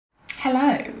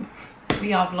Hello,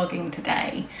 we are vlogging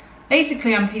today.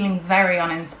 Basically, I'm feeling very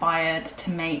uninspired to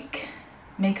make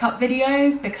makeup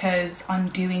videos because I'm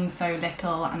doing so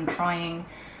little and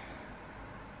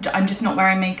I'm just not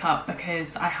wearing makeup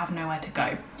because I have nowhere to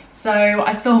go. So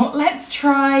I thought, let's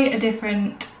try a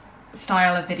different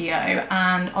style of video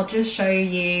and I'll just show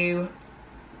you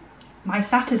my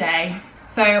Saturday.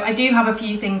 So I do have a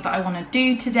few things that I want to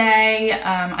do today.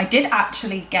 I did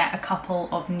actually get a couple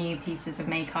of new pieces of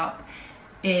makeup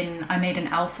in, I made an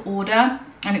elf order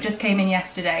and it just came in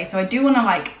yesterday. So I do want to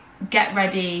like get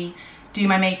ready, do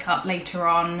my makeup later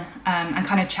on and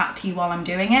kind of chat to you while I'm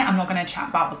doing it. I'm not going to chat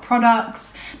about the products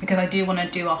because I do want to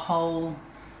do a whole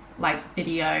like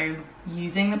video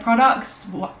using the products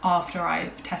after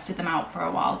I've tested them out for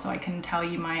a while so I can tell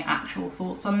you my actual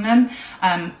thoughts on them.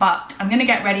 But I'm going to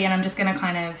get ready and I'm just going to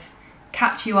kind of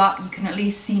catch you up. You can at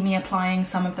least see me applying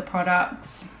some of the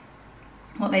products,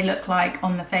 what they look like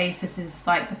on the face. This is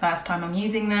like the first time I'm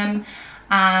using them,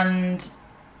 and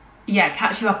yeah,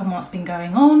 catch you up on what's been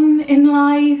going on in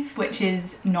life, which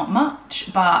is not much,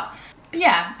 but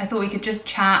yeah, I thought we could just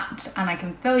chat and I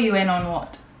can fill you in on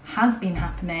what has been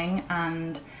happening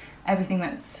and everything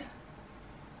that's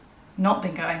not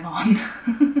been going on.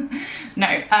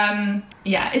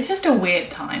 Yeah, it's just a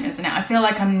weird time, isn't it? I feel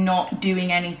like I'm not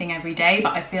doing anything every day,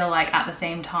 but I feel like at the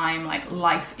same time like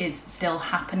life is still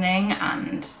happening,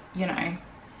 and you know,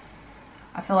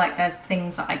 I feel like there's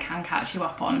things that I can catch you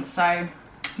up on. So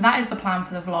that is the plan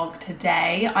for the vlog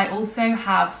today. I also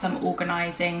have some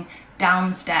organising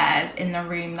downstairs in the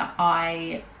room that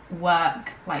I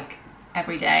work like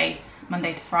every day,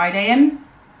 Monday to Friday in,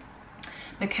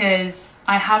 because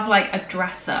I have like a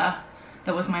dresser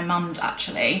that was my mum's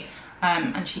actually,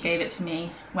 and she gave it to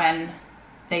me when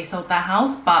they sold their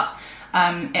house, but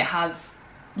it has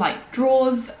like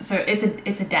drawers, so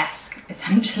it's a desk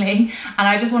essentially, and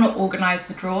I just want to organize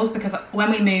the drawers because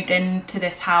when we moved into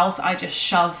this house I just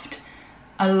shoved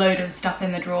a load of stuff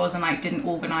in the drawers and like didn't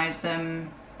organize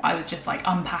them. I was just like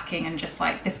unpacking and just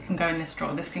like, this can go in this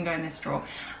drawer, this can go in this drawer,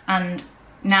 and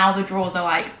now the drawers are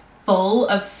like full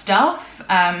of stuff,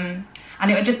 and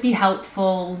it would just be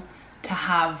helpful to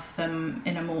have them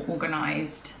in a more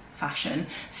organized fashion.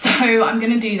 So I'm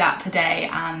going to do that today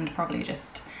and probably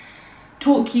just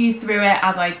talk you through it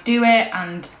as I do it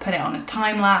and put it on a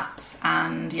time lapse,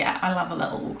 and yeah, I love a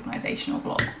little organizational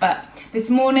vlog. But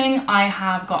this morning I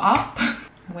have got up,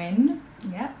 win,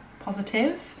 yeah,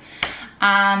 positive,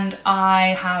 and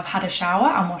I have had a shower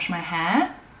and washed my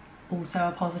hair, also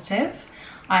a positive.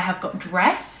 I have got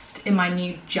dressed in my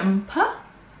new jumper,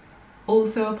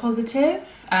 also a positive.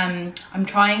 I'm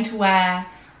trying to wear,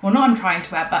 well not I'm trying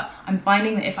to wear, but I'm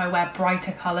finding that if I wear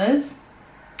brighter colours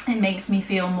it makes me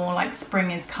feel more like spring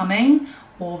is coming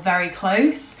or very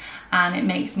close, and it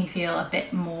makes me feel a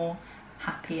bit more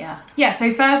happier. Yeah,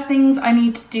 so first things I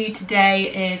need to do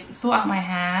today is sort out my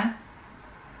hair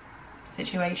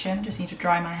situation, just need to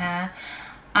dry my hair,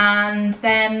 and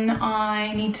then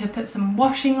I need to put some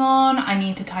washing on, I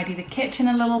need to tidy the kitchen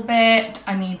a little bit,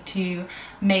 I need to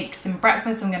make some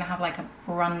breakfast. I'm gonna have like a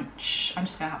brunch, I'm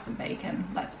just gonna have some bacon,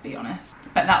 let's be honest,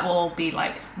 but that will be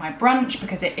like my brunch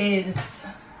because it is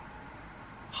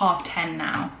 10:30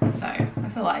 now, so I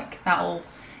feel like that'll,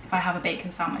 if I have a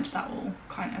bacon sandwich, that will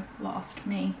kind of last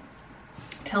me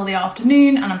till the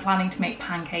afternoon. And I'm planning to make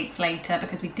pancakes later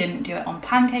because we didn't do it on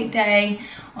pancake day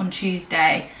on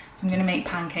Tuesday, so I'm going to make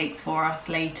pancakes for us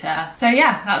later. So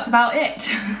yeah, that's about it.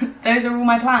 Those are all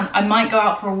my plans. I might go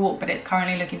out for a walk, but it's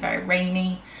currently looking very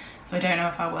rainy, so I don't know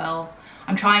if I will.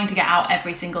 I'm trying to get out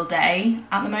every single day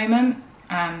at the moment,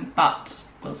 but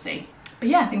we'll see. But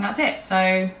yeah, I think that's it,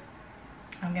 so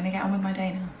I'm gonna get on with my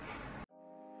day now.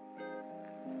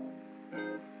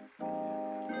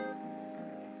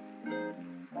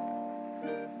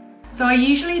 So I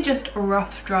usually just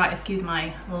rough dry, excuse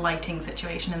my lighting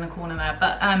situation in the corner there,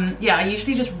 but yeah, I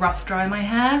usually just rough dry my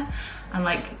hair and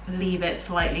like leave it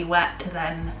slightly wet to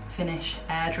then finish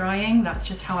air drying. That's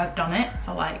just how I've done it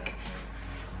for like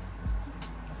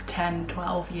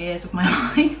 10-12 years of my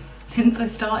life since I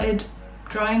started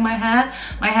drying my hair.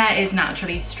 My hair is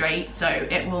naturally straight, so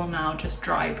it will now just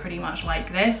dry pretty much like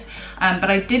this,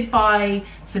 but I did buy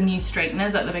some new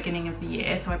straighteners at the beginning of the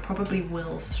year, so I probably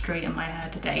will straighten my hair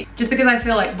today, just because I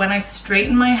feel like when I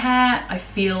straighten my hair I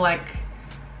feel like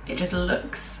it just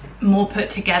looks more put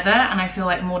together and I feel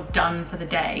like more done for the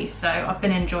day. So I've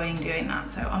been enjoying doing that,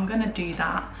 so I'm gonna do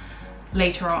that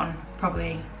later on,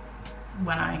 probably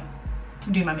when I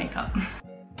do my makeup.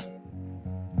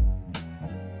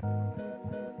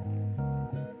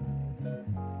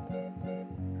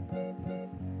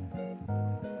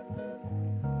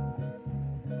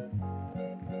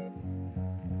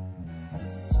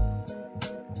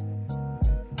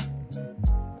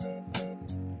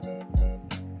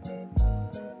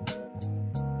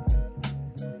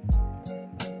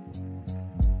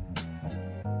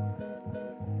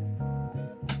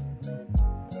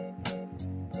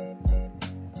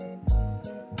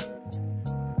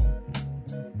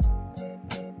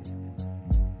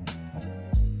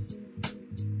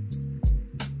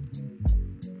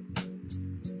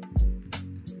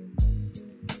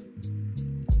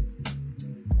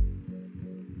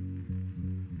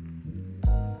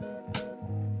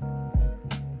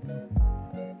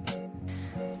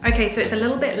 Okay, so it's a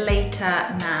little bit later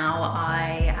now.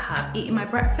 I have eaten my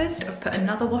breakfast. I've put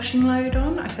another washing load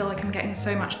on. I feel like I'm getting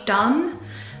so much done.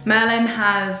 Merlin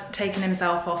has taken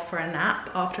himself off for a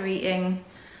nap after eating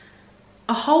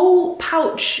a whole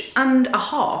pouch and a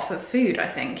half of food, I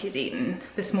think he's eaten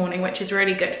this morning, which is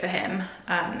really good for him.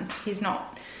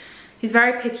 He's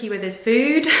very picky with his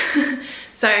food.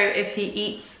 So if he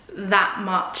eats that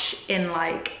much in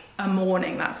like a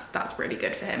morning, that's really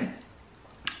good for him.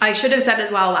 I should have said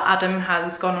as well that Adam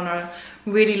has gone on a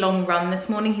really long run this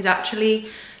morning. He's actually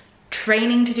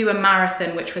training to do a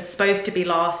marathon, which was supposed to be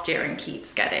last year and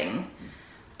keeps getting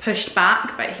pushed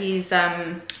back, but he's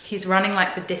running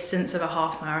like the distance of a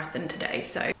half marathon today.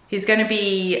 So he's going to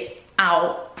be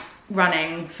out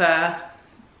running for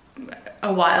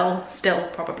a while still,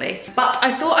 probably. But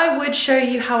I thought I would show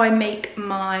you how I make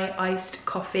my iced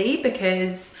coffee,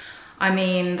 because I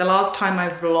mean, the last time I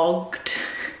vlogged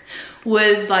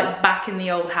was like back in the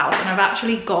old house, and I've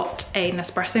actually got a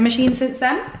Nespresso machine since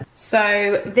then.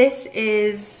 So this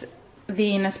is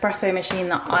the Nespresso machine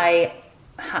that I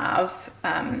have.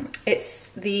 It's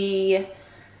the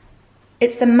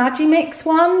Magimix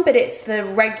one, but it's the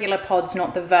regular pods,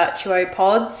 not the Virtuo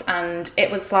pods, and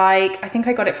it was like, I think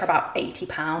I got it for about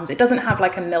 £80. It doesn't have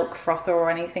like a milk frother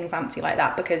or anything fancy like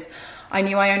that, because I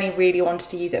knew I only really wanted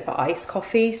to use it for iced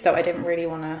coffee, so I didn't really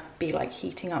want to be like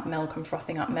heating up milk and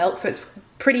frothing up milk. So it's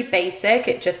pretty basic.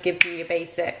 It just gives you a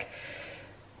basic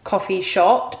coffee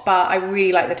shot, but I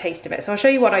really like the taste of it. So I'll show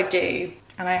you what I do.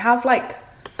 And I have like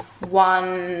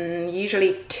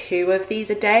usually 2 of these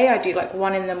a day. I do like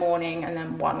 1 in the morning and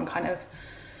then 1 kind of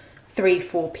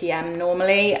 3-4 p.m.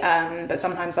 normally, but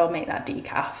sometimes I'll make that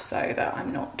decaf so that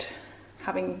I'm not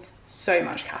having so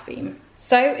much caffeine.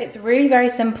 So it's really very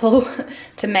simple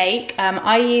to make.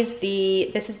 I use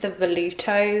this is the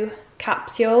Voluto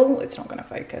capsule. It's not going to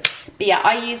focus, but yeah,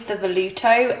 I use the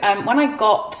Voluto. When I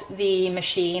got the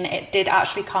machine, it did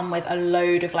actually come with a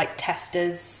load of like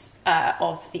testers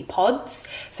of the pods,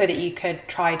 so that you could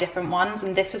try different ones,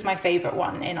 and this was my favorite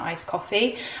one in iced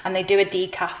coffee, and they do a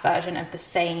decaf version of the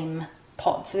same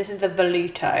pod. So this is the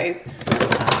Voluto.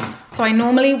 So I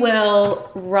normally will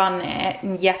run it,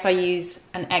 and yes, I use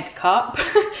an egg cup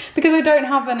because I don't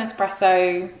have an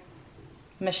espresso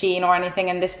machine or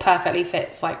anything, and this perfectly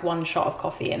fits like 1 shot of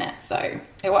coffee in it, so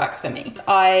it works for me.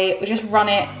 I would just run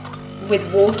it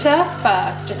with water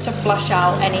first, just to flush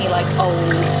out any like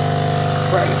old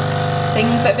gross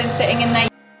things that have been sitting in there.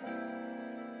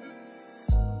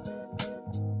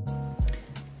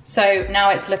 So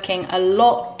now it's looking a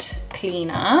lot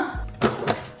cleaner.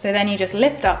 So then you just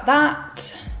lift up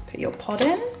that, put your pod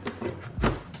in,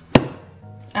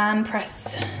 and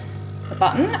press the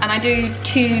button. And I do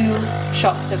 2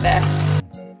 shots of this.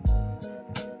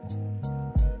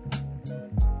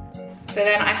 So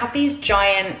then I have these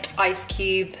giant ice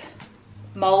cube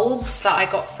molds that I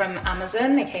got from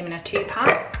Amazon. They came in a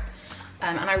 2-pack,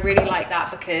 and I really like that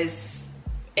because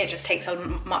it just takes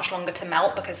much longer to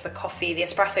melt, because the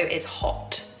espresso is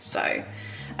hot. So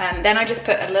then I just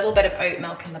put a little bit of oat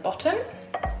milk in the bottom.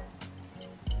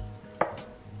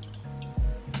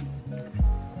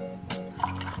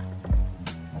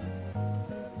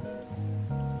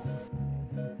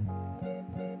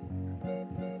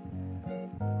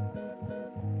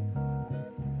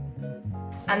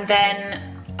 And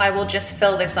then I will just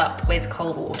fill this up with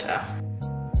cold water.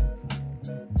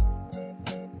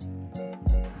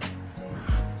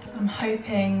 I'm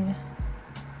hoping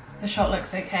the shot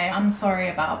looks okay. I'm sorry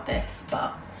about this,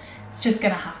 but it's just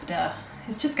gonna have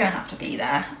to be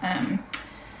there.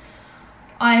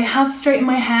 I have straightened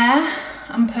my hair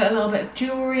and put a little bit of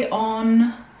jewelry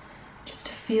on just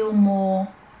to feel more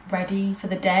ready for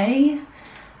the day.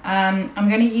 I'm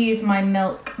gonna use my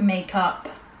Milk Makeup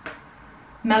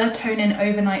Melatonin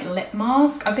Overnight Lip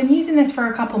Mask. I've been using this for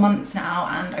a couple months now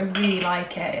and I really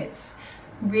like it. It's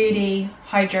really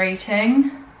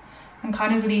hydrating and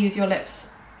kind of leaves your lips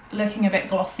looking a bit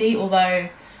glossy, although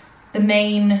the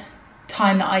main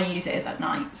time that I use it is at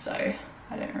night, so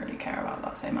I don't really care about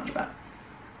that so much. But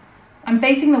I'm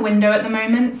facing the window at the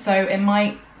moment, so it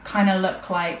might kind of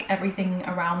look like everything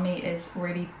around me is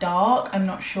really dark. I'm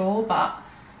not sure, but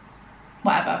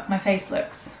whatever. My face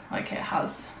looks like it has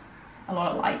a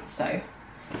lot of light, so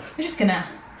we're just gonna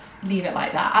leave it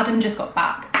like that. Adam just got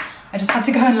back. I just had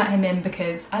to go and let him in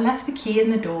because I left the key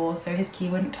in the door so his key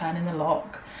wouldn't turn in the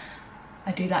lock.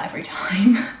 I do that every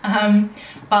time.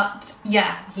 But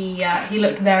yeah, he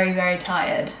looked very, very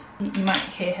tired. You might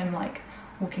hear him like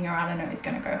walking around. I know he's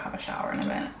gonna go have a shower in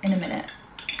a minute,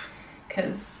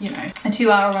 because you know, a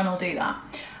 2-hour run will do that.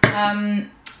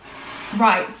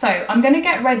 Right, so I'm gonna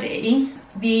get ready.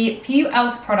 the few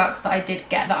e.l.f. products that I did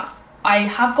get, that I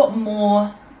have got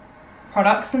more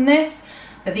products than this,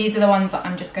 but these are the ones that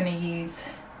I'm just going to use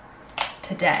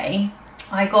today.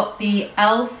 I got the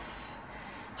e.l.f.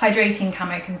 Hydrating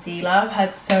Camo Concealer. I've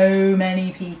heard so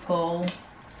many people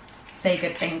say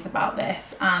good things about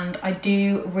this, and I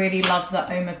do really love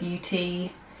the Oma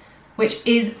Beauty, which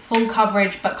is full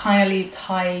coverage but kind of leaves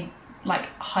hydrating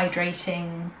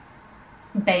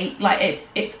bait, like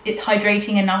it's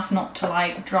hydrating enough not to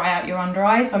like dry out your under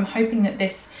eyes. So I'm hoping that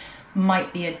this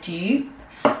might be a dupe.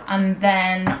 And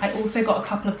then I also got a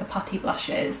couple of the Putty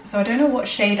blushes, so I don't know what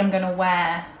shade I'm going to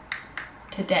wear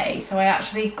today. So I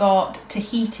actually got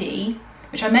Tahiti,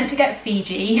 which I meant to get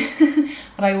Fiji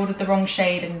but I ordered the wrong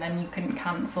shade, and then you couldn't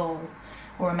cancel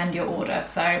or amend your order.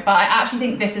 So, but I actually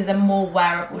think this is a more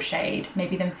wearable shade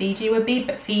maybe than Fiji would be,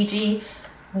 but Fiji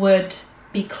would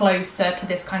be closer to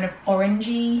this kind of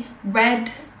orangey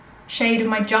red shade of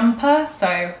my jumper.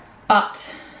 So, but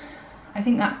I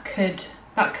think that could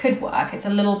work. It's a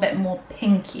little bit more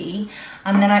pinky.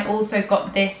 And then I also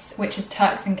got this, which is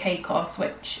Turks and Caicos,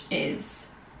 which is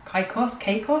Caicos,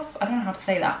 I don't know how to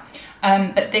say that,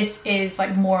 but this is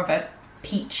like more of a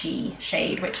peachy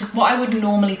shade, which is what I would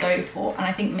normally go for, and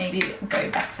I think maybe it would go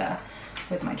better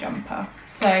with my jumper.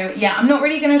 So yeah, I'm not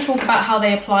really going to talk about how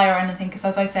they apply or anything, because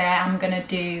as I say, I am going to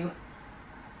do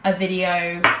a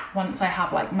video once I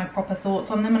have like my proper thoughts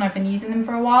on them, and I've been using them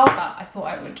for a while, but I thought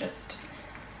I would just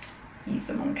use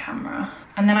them on camera.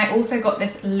 And then I also got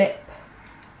this lip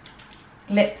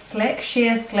slick,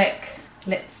 sheer slick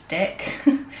lipstick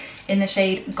in the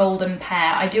shade Golden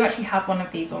Pear. I do actually have one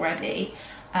of these already,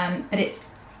 but it's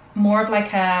more of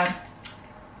like a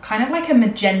kind of like a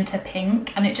magenta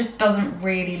pink, and it just doesn't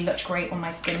really look great on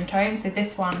my skin tone. So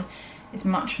this one is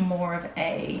much more of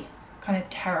a kind of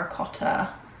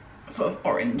terracotta sort of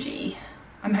orangey.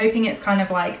 I'm hoping it's kind of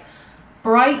like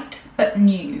bright but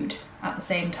nude at the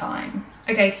same time.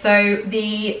 Okay, so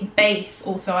the base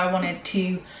also, I wanted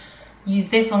to use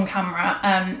this on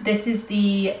camera. This is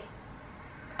the,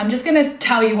 I'm just going to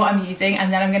tell you what I'm using,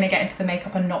 and then I'm going to get into the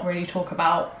makeup and not really talk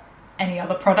about any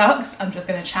other products. I'm just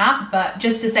going to chat, but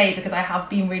just to say, because I have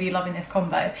been really loving this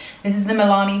combo, this is the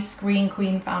Milani Screen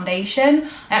Queen foundation.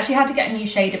 I actually had to get a new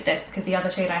shade of this because the other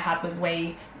shade I had was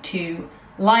way too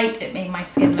light. It made my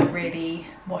skin look really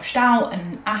washed out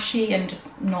and ashy and just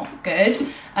not good.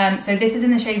 So this is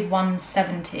in the shade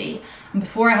 170, and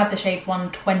before I had the shade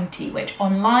 120, which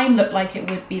online looked like it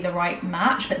would be the right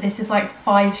match, but this is like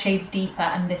 5 shades deeper,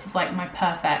 and this is like my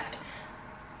perfect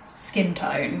skin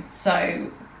tone.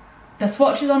 So the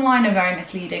swatches online are very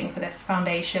misleading for this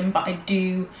foundation, but I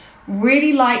do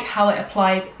really like how it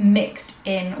applies mixed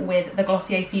in with the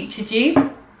Glossier Future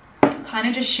Dew. Kind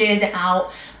of just shears it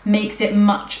out, makes it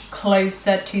much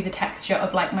closer to the texture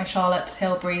of like my Charlotte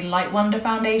Tilbury Light Wonder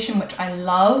foundation, which I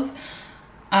love,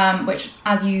 which,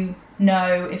 as you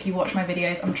know if you watch my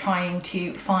videos, I'm trying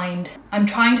to find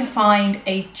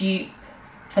a dupe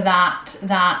for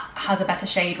that has a better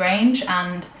shade range,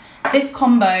 and this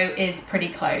combo is pretty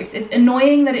close. It's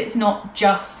annoying that it's not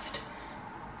just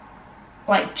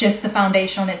the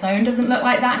foundation on its own doesn't look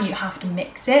like that, and you have to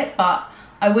mix it, but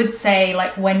I would say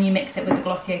like when you mix it with the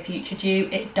Glossier Future Dew,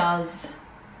 it does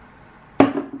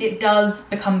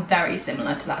become very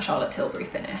similar to that Charlotte Tilbury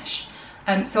finish.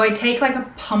 So I take like a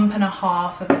pump and a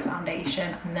half of the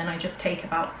foundation, and then I just take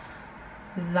about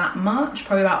that much,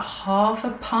 probably about half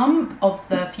a pump of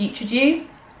the Future Dew,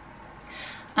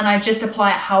 and I just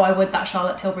apply it how I would that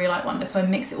Charlotte Tilbury Light Wonder. So I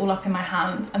mix it all up in my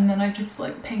hands, and then I just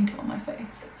like paint it on my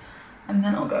face, and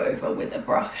then I'll go over with a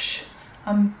brush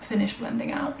and finish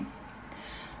blending out.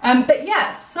 But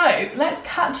yeah, so let's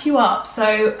catch you up.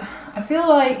 So I feel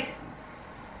like,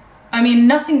 I mean,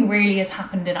 nothing really has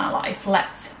happened in our life,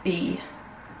 let's be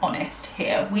honest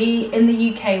here. In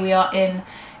the UK, we are in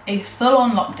a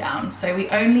full-on lockdown, so we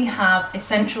only have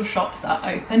essential shops that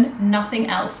are open, nothing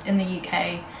else in the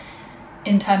UK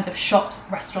in terms of shops,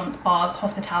 restaurants, bars,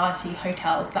 hospitality,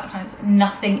 hotels, that kind of stuff.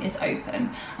 Nothing is open,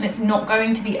 and it's not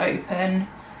going to be open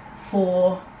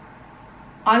for,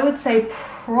 I would say,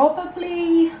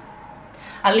 probably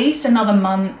at least another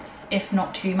month, if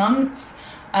not 2 months.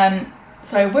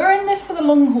 So we're in this for the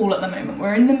long haul at the moment.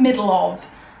 We're in the middle of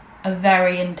a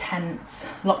very intense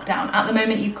lockdown. At the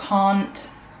moment, you can't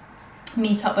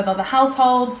meet up with other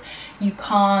households. You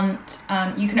can't,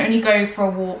 you can only go for a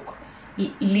walk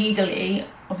legally.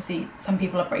 Obviously, some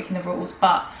people are breaking the rules,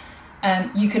 but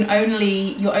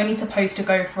you're only supposed to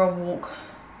go for a walk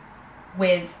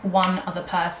with one other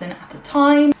person at a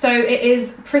time. So it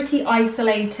is pretty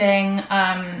isolating.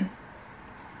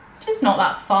 It's just not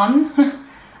that fun.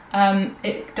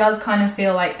 It does kind of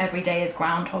feel like every day is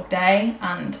Groundhog Day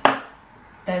and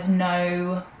there's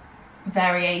no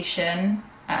variation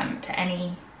to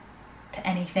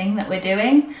anything that we're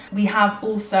doing. We have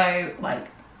also, like,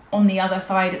 on the other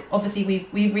side, obviously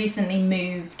we recently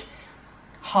moved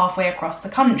halfway across the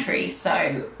country,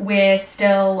 so we're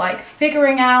still like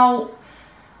figuring out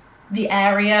the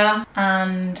area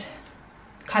and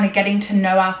kind of getting to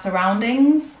know our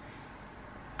surroundings,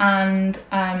 and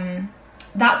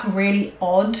that's really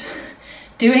odd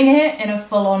doing it in a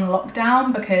full-on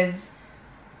lockdown, because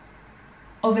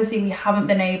obviously we haven't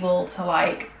been able to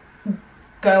like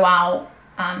go out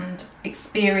and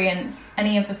experience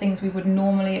any of the things we would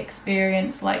normally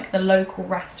experience, like the local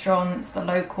restaurants, the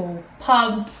local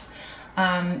pubs.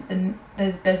 And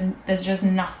there's just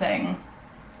nothing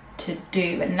to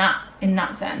do in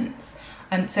that sense.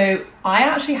 So I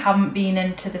actually haven't been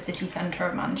into the city centre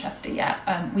of Manchester yet.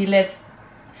 We live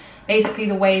basically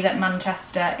the way that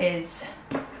Manchester is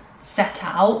set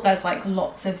out. There's like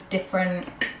lots of different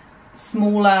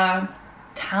smaller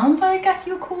towns, I guess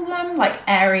you'll call them, like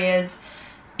areas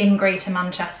in Greater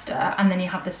Manchester, and then you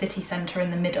have the city centre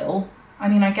in the middle. I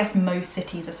mean, I guess most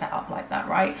cities are set up like that,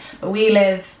 right? But we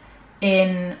live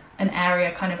in an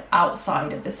area kind of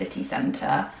outside of the city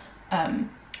centre.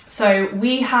 So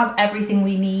we have everything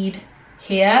we need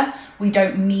here. We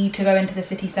don't need to go into the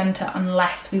city centre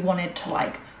unless we wanted to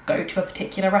like go to a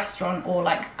particular restaurant or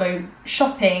like go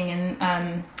shopping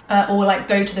and or like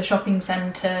go to the shopping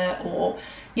centre, or,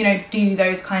 you know, do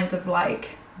those kinds of like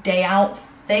day out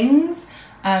things.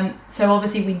 So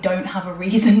obviously we don't have a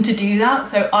reason to do that.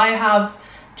 So I have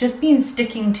just been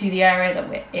sticking to the area that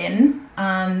we're in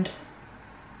and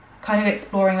kind of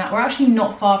exploring that. We're actually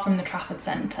not far from the Trafford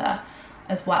Centre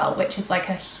as well, which is like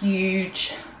a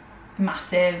huge,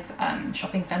 massive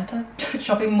shopping centre,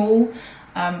 shopping mall.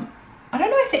 I don't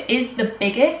know if it is the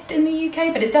biggest in the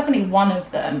UK, but it's definitely one of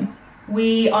them.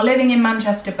 We are living in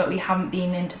Manchester, but we haven't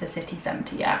been into the city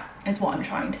centre yet, is what I'm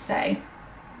trying to say.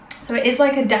 So it is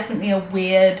like definitely a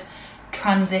weird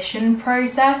transition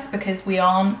process, because we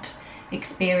aren't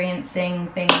experiencing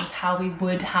things how we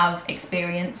would have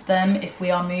experienced them if we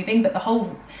are moving, but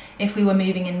if we were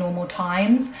moving in normal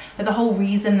times. But the whole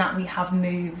reason that we have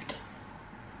moved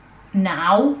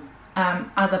now,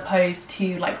 as opposed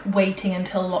to like waiting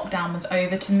until lockdown was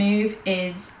over to move,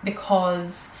 is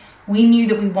because we knew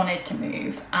that we wanted to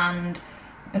move, and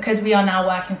because we are now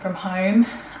working from home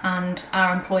and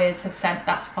our employers have said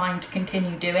that's fine to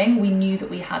continue doing, we knew that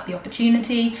we had the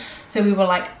opportunity. So we were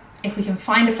like, if we can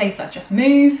find a place, let's just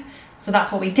move. So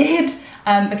that's what we did,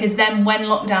 because then when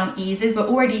lockdown eases, we're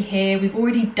already here, we've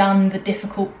already done the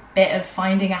difficult bit of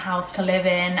finding a house to live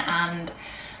in and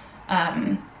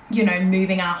you know,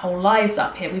 moving our whole lives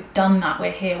up here. We've done that,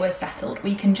 we're here, we're settled.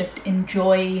 We can just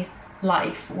enjoy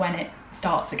life when it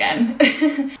starts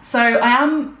again. So I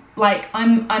am like,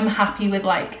 I'm happy with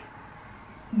like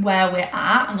where we're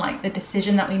at and like the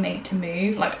decision that we made to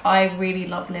move. Like, I really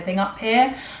love living up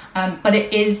here, but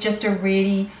it is just a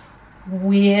really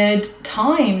weird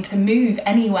time to move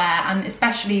anywhere, and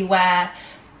especially where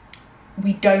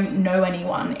we don't know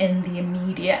anyone in the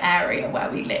immediate area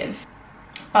where we live.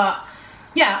 But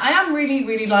yeah, I am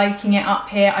really liking it up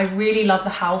here. I really love the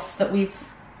house that we've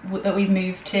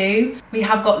moved to. We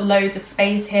have got loads of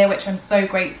space here, which I'm so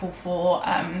grateful for.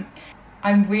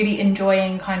 I'm really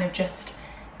enjoying kind of just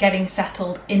getting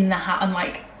settled in the house and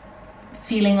like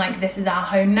feeling like this is our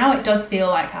home now. It does feel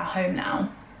like our home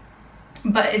now,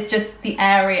 but it's just the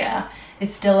area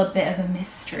is still a bit of a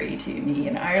mystery to me,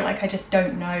 you know, like I just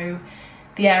don't know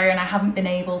the area and I haven't been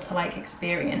able to like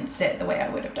experience it the way I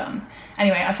would have done.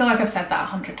 Anyway, I feel like I've said that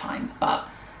 100 times, but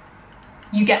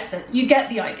you get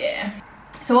the idea.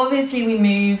 So obviously we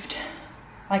moved,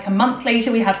 like a month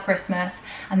later we had Christmas,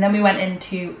 and then we went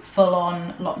into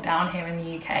full-on lockdown here in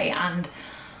the UK. And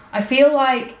I feel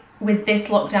like with this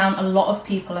lockdown, a lot of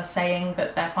people are saying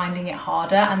that they're finding it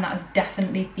harder, and that has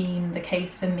definitely been the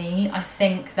case for me. I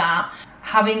think that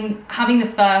having the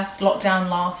first lockdown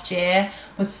last year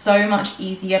was so much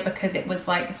easier because it was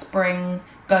like spring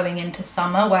going into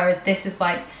summer, whereas this is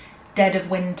like dead of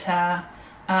winter.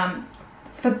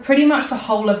 For pretty much the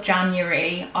whole of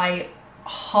January, I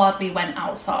hardly went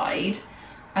outside.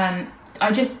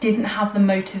 I just didn't have the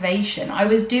motivation. I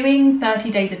was doing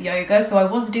 30 days of yoga, so I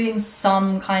was doing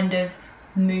some kind of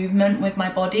movement with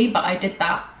my body, but I did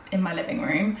that in my living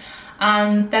room.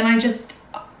 And then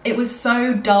it was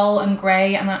so dull and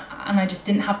grey, and I just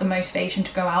didn't have the motivation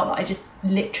to go out, that I just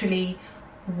literally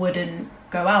wouldn't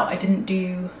go out. I didn't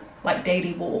do like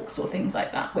daily walks or things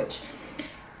like that, which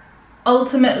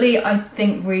ultimately I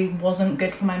think really wasn't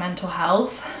good for my mental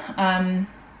health.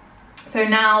 So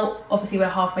now obviously we're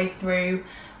halfway through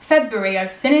February.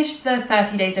 I've finished the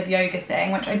 30 days of yoga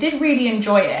thing, which I did really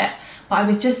enjoy it, but I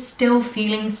was just still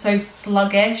feeling so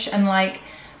sluggish, and like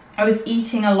I was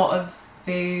eating a lot of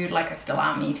food, like I still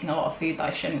am eating a lot of food that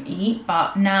I shouldn't eat,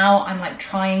 but now I'm like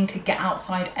trying to get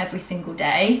outside every single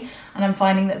day, and I'm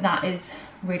finding that that is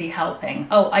really helping.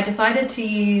 Oh, I decided to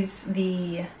use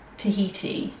the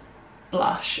Tahiti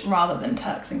blush rather than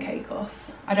Turks and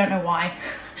Caicos. I don't know why.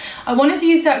 I wanted to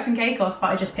use Turks and Caicos, but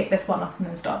I just picked this one up and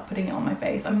then started putting it on my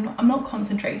face. I'm not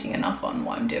concentrating enough on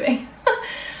what I'm doing.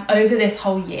 Over this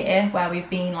whole year where we've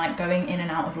been like going in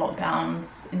and out of lockdowns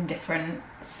in different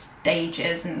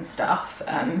stages and stuff,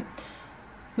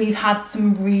 we've had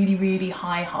some really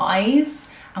high highs,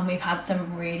 and we've had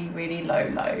some really low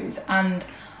lows, and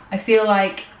I feel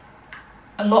like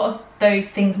a lot of those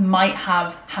things might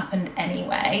have happened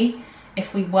anyway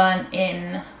if we weren't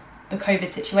in the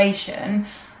COVID situation,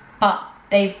 but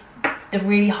the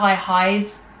really high highs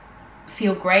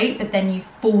feel great, but then you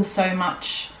fall so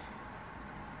much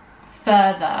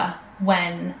further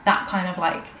when that kind of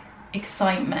like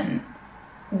excitement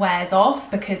wears off,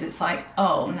 because it's like,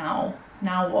 oh,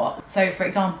 now what? So for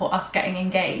example, us getting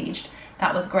engaged,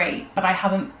 that was great, but I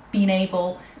haven't been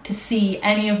able to see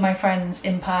any of my friends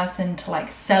in person to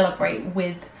like celebrate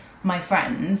with my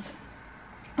friends.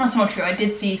 That's not true, I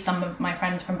did see some of my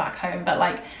friends from back home, but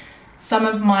like some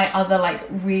of my other like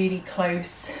really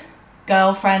close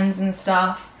girlfriends and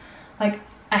stuff, like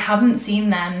I haven't seen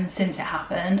them since it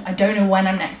happened. I don't know when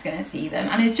I'm next gonna see them,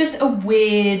 and it's just a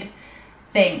weird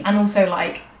thing. And also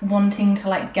like wanting to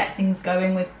like get things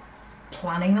going with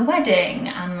planning the wedding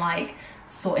and like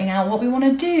sorting out what we want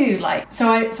to do, like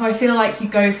so I feel like you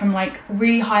go from like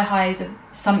really high highs of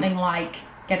something like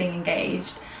getting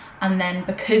engaged, and then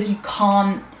because you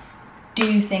can't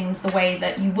do things the way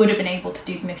that you would have been able to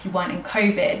do them if you weren't in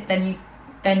COVID,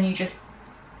 then you just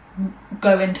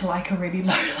go into like a really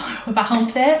low low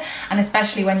about it, and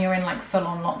especially when you're in like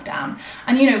full-on lockdown.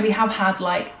 And you know, we have had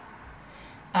like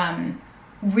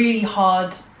really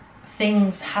hard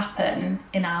things happen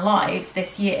in our lives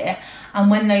this year,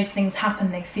 and when those things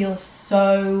happen they feel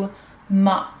so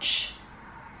much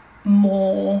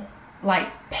more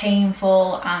like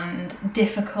painful and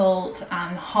difficult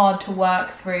and hard to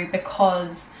work through,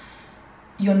 because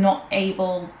you're not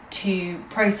able to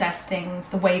process things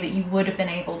the way that you would have been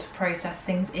able to process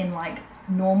things in like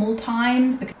normal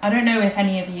times. Because I don't know if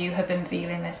any of you have been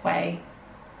feeling this way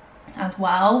as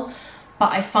well,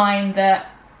 but I find that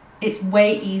it's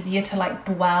way easier to like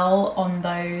dwell on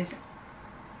those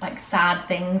like sad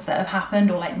things that have happened,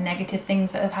 or like negative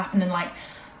things that have happened, and like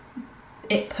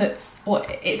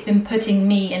it's been putting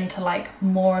me into like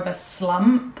more of a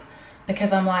slump,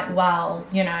 because I'm like, well,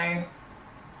 you know,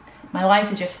 my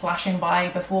life is just flashing by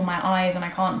before my eyes and I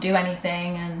can't do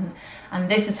anything,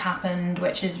 and this has happened,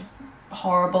 which is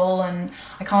horrible, and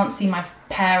I can't see my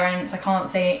parents, I can't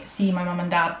see my mum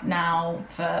and dad now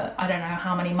for I don't know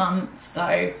how many months.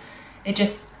 So it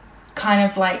just kind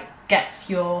of like gets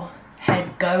your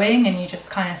head going, and you just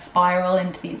kind of spiral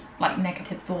into these like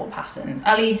negative thought patterns.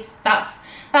 At least that's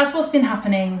what's been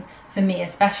happening for me,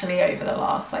 especially over the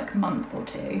last like month or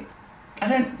two. I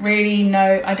don't really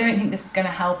know, I don't think this is going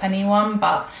to help anyone,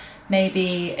 but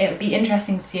maybe it would be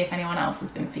interesting to see if anyone else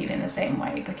has been feeling the same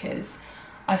way, because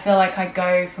I feel like I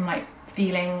go from like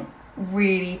feeling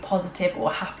really positive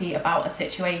or happy about a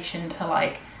situation to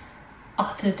like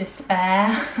utter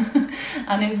despair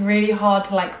and it's really hard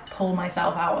to like pull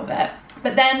myself out of it.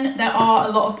 But then there are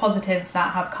a lot of positives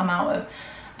that have come out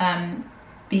of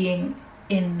being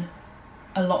in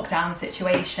a lockdown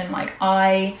situation. Like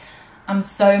I am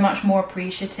so much more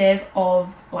appreciative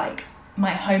of like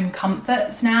my home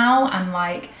comforts now, and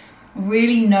like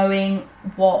really knowing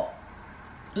what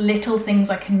little things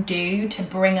I can do to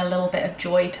bring a little bit of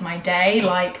joy to my day,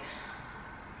 like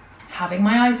having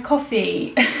my iced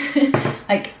coffee,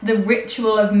 like the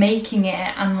ritual of making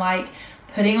it, and like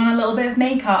putting on a little bit of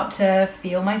makeup to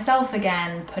feel myself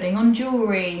again, putting on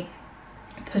jewelry,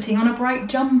 putting on a bright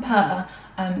jumper,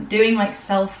 doing like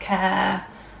self-care,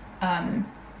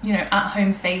 you know,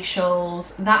 at-home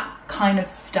facials, that kind of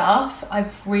stuff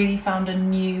I've really found a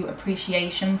new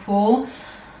appreciation for,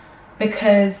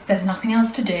 because there's nothing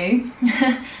else to do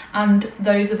and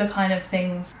those are the kind of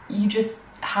things you just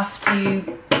have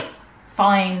to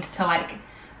find to like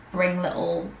bring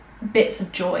little bits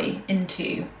of joy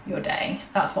into your day.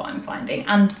 That's what I'm finding.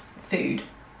 And food,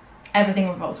 everything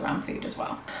revolves around food as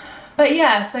well. But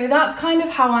yeah, so that's kind of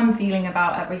how I'm feeling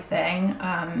about everything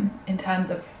in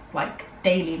terms of like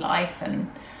daily life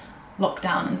and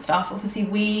lockdown and stuff. Obviously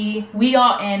we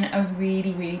are in a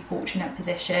really fortunate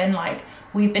position. Like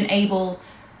we've been able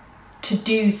to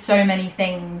do so many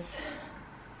things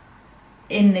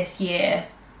in this year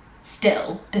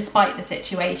still, despite the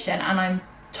situation, and I'm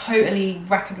totally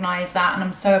recognise that, and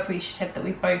I'm so appreciative that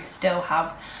we both still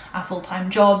have our full-time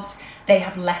jobs. They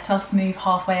have let us move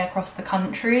halfway across the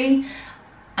country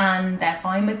and they're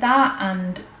fine with that,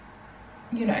 and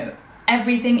you know,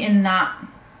 everything in that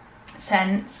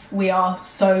sense we are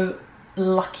so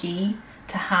lucky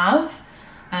to have,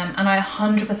 and I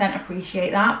 100%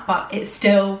 appreciate that, but it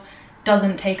still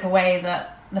doesn't take away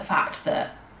the fact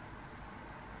that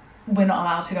we're not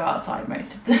allowed to go outside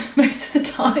most of the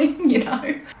time, you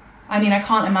know. I mean, I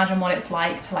can't imagine what it's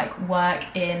like to like work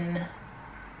in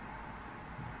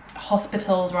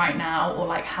hospitals right now, or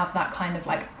like have that kind of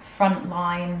like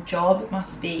frontline job. It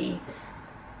must be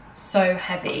so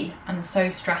heavy and so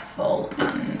stressful,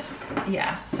 and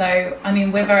yeah, so I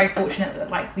mean, we're very fortunate that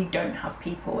like we don't have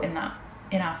people in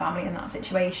our family in that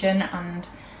situation, and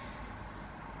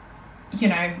you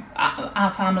know,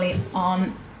 our family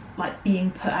aren't like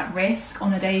being put at risk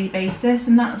on a daily basis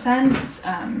in that sense.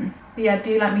 But yeah,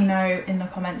 do let me know in the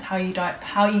comments how you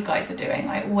guys are doing.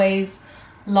 I always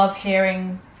love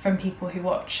hearing from people who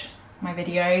watch my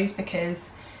videos, because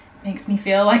it makes me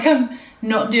feel like I'm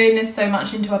not doing this so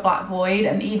much into a black void.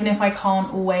 And even if I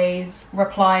can't always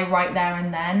reply right there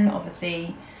and then,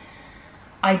 obviously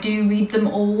I do read them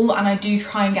all and I do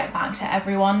try and get back to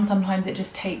everyone. Sometimes it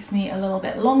just takes me a little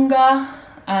bit longer,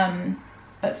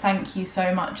 but thank you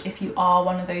so much if you are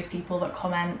one of those people that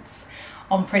comments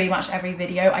on pretty much every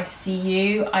video. I see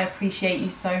you, I appreciate you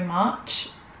so much,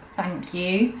 thank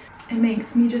you. It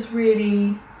makes me just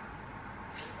really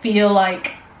feel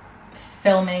like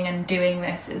filming and doing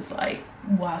this is like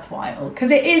worthwhile, because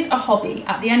it is a hobby.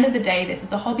 At the end of the day, this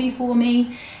is a hobby for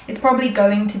me. It's probably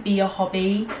going to be a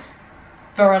hobby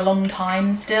for a long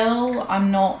time still. I'm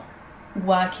not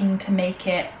working to make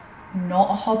it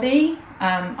not a hobby.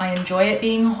 I enjoy it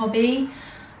being a hobby,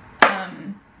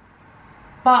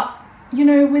 but you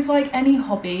know, with like any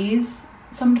hobbies,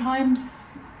 sometimes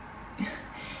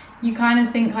you kind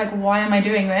of think like, why am I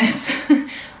doing this?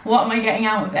 What am I getting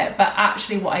out of it? But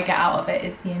actually what I get out of it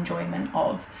is the enjoyment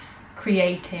of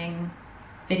creating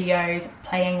videos,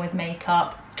 playing with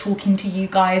makeup, talking to you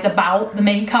guys about the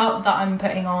makeup that I'm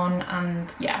putting on,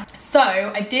 and yeah. So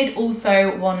I did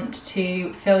also want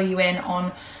to fill you in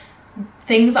on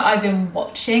things that I've been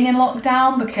watching in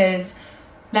lockdown, because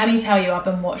let me tell you, I've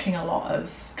been watching a lot of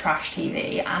trash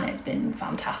TV and it's been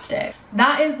fantastic.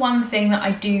 That is one thing that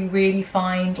I do really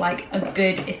find like a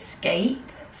good escape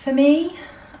for me.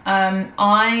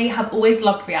 I have always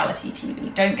loved reality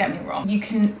TV, don't get me wrong. You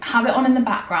can have it on in the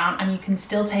background and you can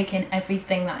still take in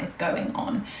everything that is going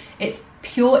on. It's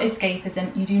pure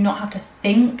escapism. You do not have to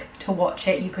think to watch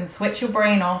it. You can switch your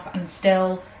brain off and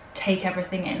still take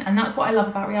everything in, and that's what I love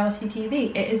about reality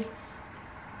TV. It is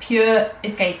pure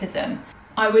escapism.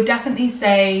 I would definitely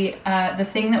say the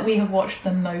thing that we have watched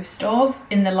the most of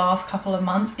in the last couple of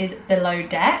months is Below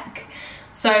Deck.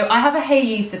 So I have a Hey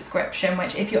You subscription,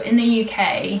 which if you're in the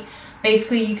UK,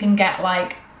 basically you can get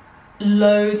like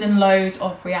loads and loads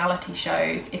of reality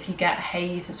shows if you get a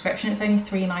Hey You subscription. It's only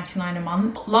 £3.99 a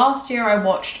month. Last year I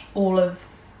watched all of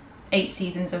 8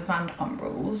 seasons of Vanderpump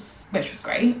Rules, which was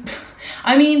great.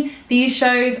 I mean, these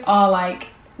shows are like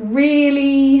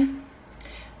really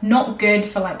not good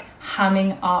for like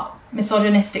hamming up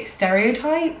misogynistic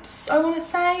stereotypes, I want to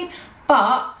say,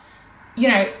 but you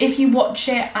know, if you watch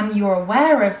it and you're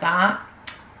aware of that,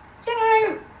 you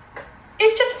know,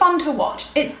 it's just fun to watch.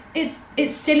 It's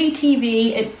silly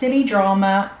TV, it's silly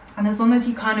drama, and as long as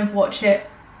you kind of watch it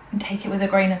and take it with a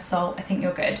grain of salt, I think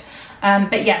you're good.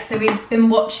 But yeah, so we've been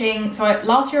watching, so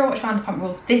last year I watched Vanderpump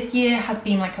Rules. This year has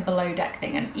been like a Below Deck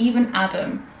thing, and even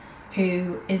Adam,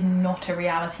 who is not a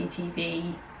reality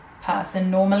TV person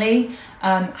normally,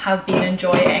 has been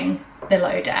enjoying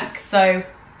Below Deck. So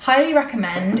highly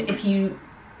recommend, if you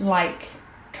like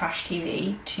trash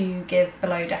TV, to give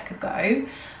Below Deck a go.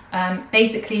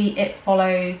 Basically it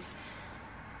follows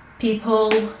people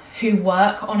who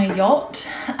work on a yacht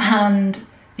and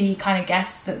the kind of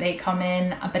guests that they come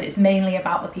in, but it's mainly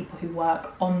about the people who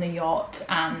work on the yacht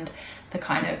and the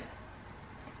kind of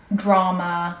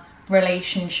drama,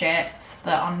 relationships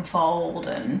that unfold,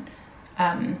 and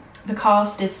the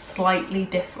cast is slightly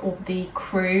different, or the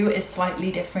crew is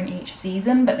slightly different each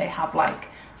season, but they have like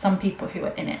some people who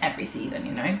are in it every season,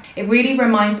 you know. It really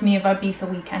reminds me of Ibiza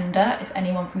Weekender, if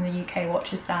anyone from the UK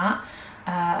watches that.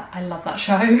 I love that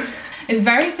show. It's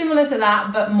very similar to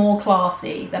that, but more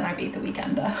classy than Ibiza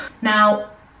Weekender. Now,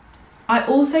 I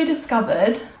also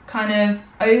discovered kind of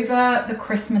over the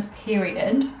Christmas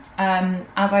period,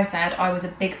 as I said, I was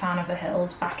a big fan of The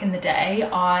Hills back in the day.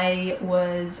 I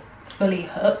was fully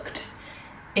hooked.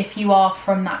 If you are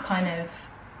from that kind of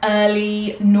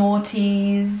early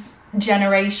noughties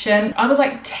generation, I was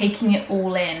like taking it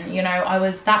all in, you know. I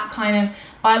was that kind of,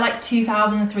 by like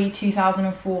 2003,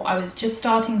 2004, I was just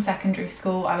starting secondary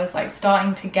school. I was like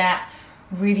starting to get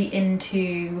really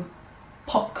into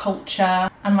pop culture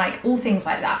and like all things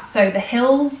like that. So the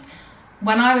Hills,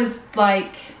 when I was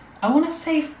like, I want to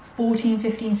say 14,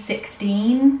 15,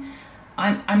 16,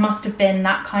 I must have been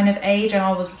that kind of age, and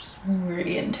I was just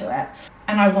really into it.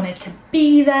 And I wanted to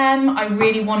be them. I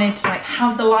really wanted to like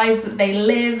have the lives that they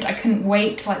lived. I couldn't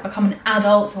wait to like become an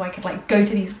adult so I could like go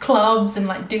to these clubs and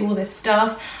like do all this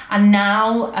stuff. And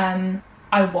now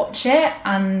I watch it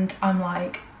and I'm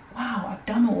like, wow, I've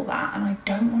done all that and I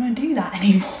don't want to do that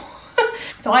anymore.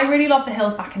 So I really loved the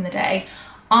Hills back in the day.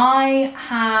 I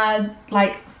had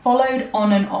like followed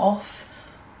on and off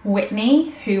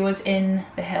Whitney, who was in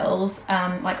the Hills,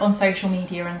 like on social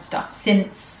media and stuff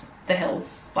since the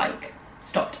Hills like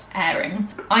stopped airing.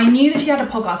 I knew that she had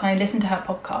a podcast and I listened to her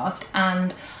podcast,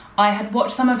 and I had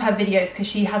watched some of her videos because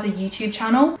she has a YouTube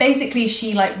channel. Basically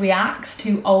she like reacts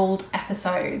to old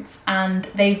episodes, and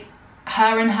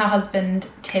her and her husband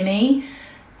Timmy,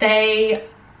 they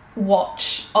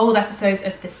watch old episodes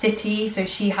of The City. So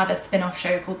she had a spin-off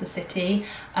show called The City.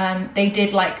 They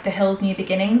did like The Hills New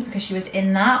Beginnings because she was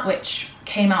in that, which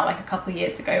came out like a couple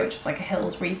years ago, which is like a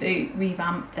Hills reboot,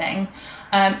 revamp thing.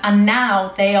 And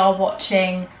now they are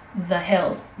watching The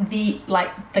Hills, the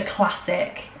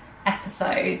classic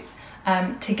episodes,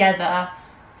 together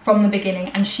from the beginning,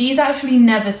 and she's actually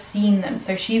never seen them,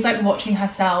 so she's like watching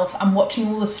herself and watching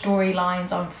all the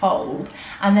storylines unfold,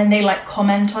 and then they like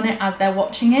comment on it as they're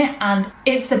watching it, and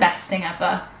it's the best thing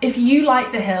ever. If you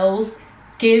like The Hills,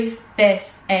 give this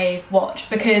a watch,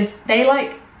 because they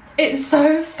like, it's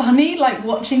so funny like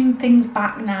watching things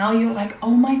back now. You're like, oh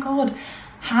my god,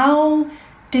 how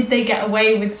did they get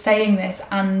away with saying this?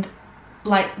 And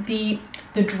like the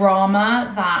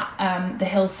drama that The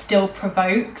Hills still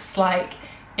provokes, like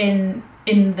in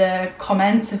the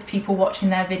comments of people watching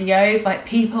their videos, like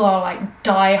people are like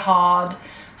die hard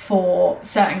for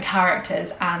certain characters,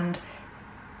 and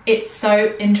it's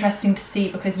so interesting to see,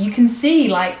 because you can see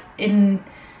like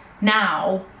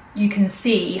now you can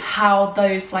see how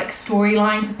those like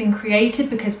storylines have been created,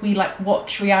 because we like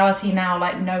watch reality now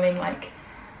like knowing like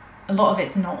a lot of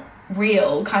it's not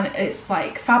real, kind of, it's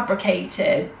like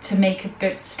fabricated to make a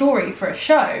good story for a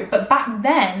show. But back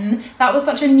then that was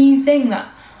such a new thing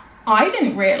that I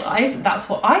didn't realise that that's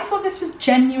what I thought. This was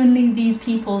genuinely these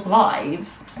people's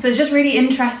lives. So it's just really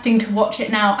interesting to watch it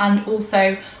now, and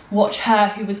also watch her,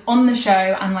 who was on the show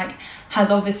and like has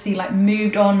obviously like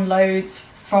moved on loads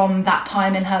from that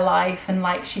time in her life, and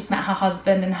like she's met her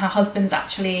husband, and her husband's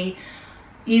actually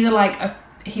either like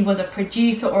he was a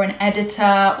producer or an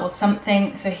editor or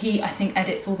something, so he, I think,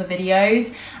 edits all the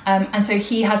videos, and so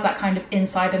he has that kind of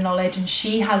insider knowledge, and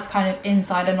she has kind of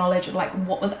insider knowledge of like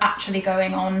what was actually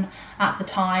going on at the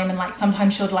time. And like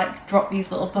sometimes she'll like drop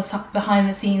these little behind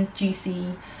the scenes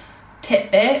juicy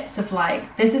tidbits of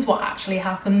like, this is what actually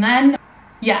happened then.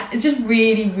 Yeah, it's just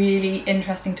really, really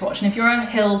interesting to watch, and if you're a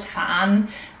Hills fan,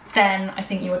 then I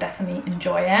think you will definitely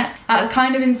enjoy it. That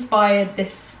kind of inspired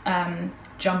this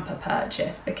jumper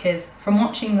purchase, because from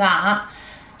watching that,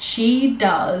 she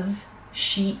does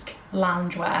chic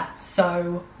loungewear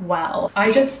so well.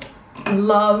 I just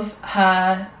love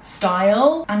her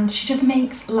style, and she just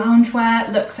makes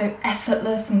loungewear look so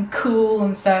effortless and cool,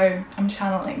 and so I'm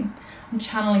channeling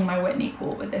my Whitney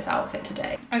Poole with this outfit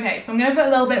today. Okay, so I'm gonna put a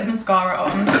little bit of mascara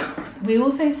on. We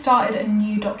also started a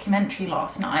new documentary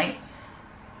last night,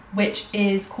 which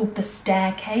is called The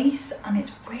Staircase, and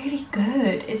it's really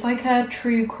good. It's like a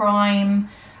true crime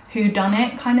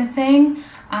whodunit kind of thing,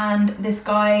 and this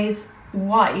guy's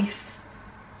wife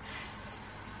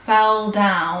fell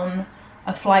down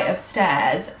a flight of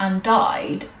stairs and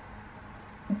died.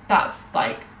 That's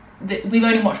like, we've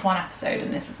only watched one episode,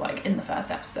 and this is like in the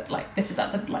first episode, like this is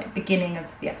at the like beginning of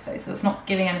the episode, so it's not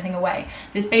giving anything away.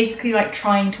 But it's basically like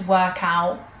trying to work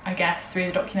out, I guess, through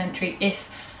the documentary, if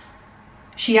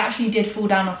she actually did fall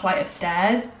down a flight of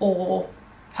stairs or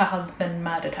her husband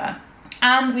murdered her.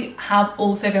 And we have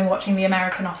also been watching The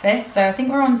American Office, so I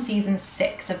think we're on season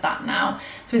 6 of that now.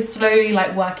 So we're slowly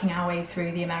like working our way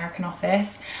through The American Office.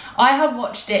 I have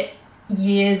watched it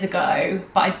years ago,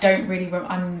 but I don't really,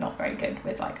 I'm not very good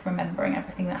with like remembering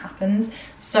everything that happens.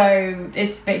 So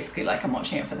it's basically like I'm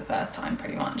watching it for the first time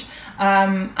pretty much.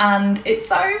 And it's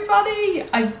so funny.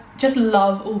 I just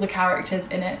love all the characters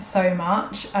in it so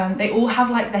much. They all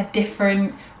have like their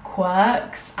different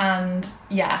quirks, and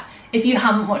yeah, if you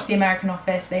haven't watched The American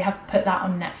Office, they have put that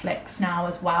on Netflix now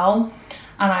as well.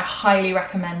 and I highly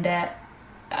recommend it.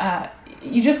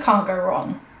 You just can't go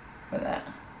wrong with it.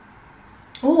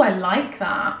 Oh, I like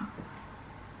that.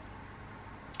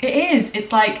 It is,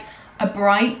 it's like a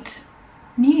bright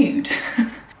nude.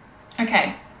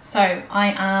 Okay, so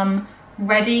I am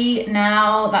ready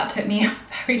now. That took me a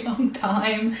very long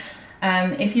time.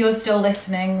 If you're still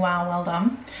listening, wow, well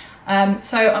done.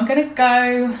 So I'm gonna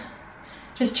go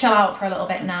just chill out for a little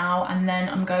bit now, and then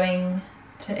I'm going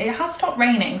to, it has stopped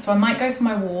raining, so I might go for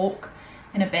my walk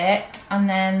in a bit, and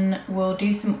then we'll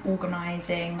do some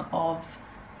organising of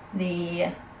the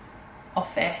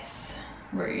office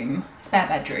room, spare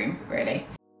bedroom really.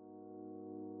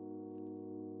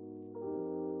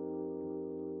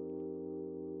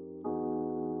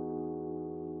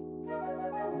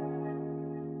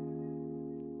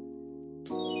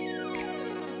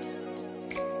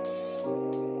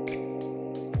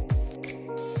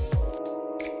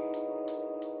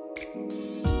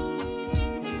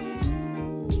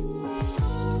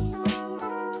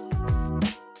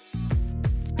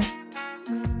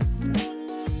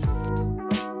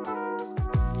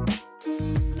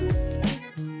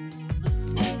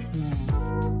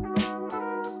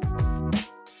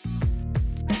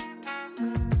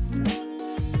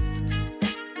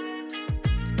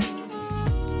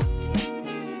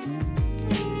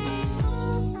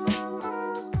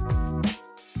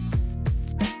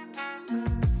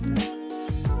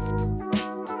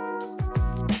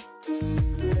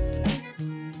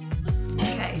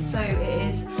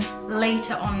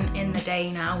 Later on in the day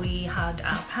now, we had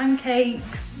our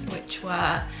pancakes, which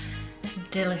were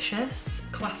delicious.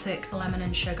 Classic lemon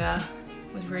and sugar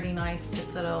was really nice, just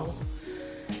a little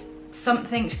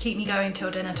something to keep me going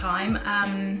till dinner time.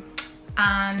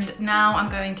 And now I'm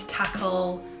going to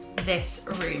tackle this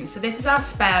room. So this is our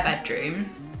spare bedroom,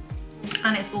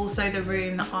 and it's also the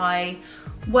room that I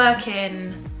work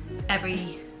in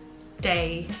every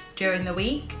day during the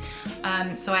week.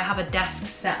 So I have a desk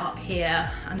set up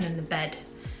here, and then the bed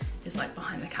is like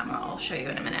behind the camera. I'll show you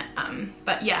in a minute.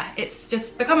 But yeah, it's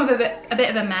just become a bit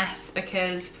of a mess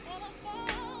because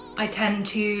I tend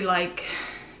to like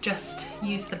just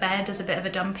use the bed as a bit of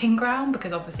a dumping ground,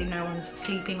 because obviously no one's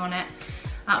sleeping on it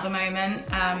at the moment.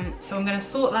 So I'm gonna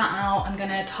sort that out. I'm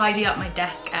gonna tidy up my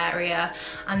desk area,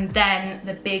 and then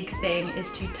the big thing is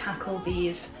to tackle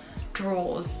these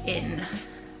drawers in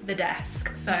the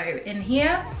desk. So in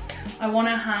here I want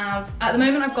to have, at the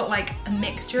moment I've got like a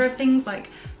mixture of things like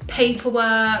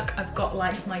paperwork, I've got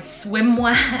like my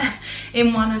swimwear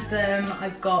in one of them,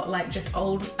 I've got like just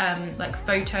old like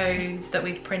photos that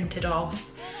we've printed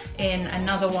off in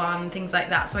another one, things like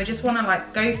that. So I just want to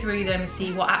like go through them,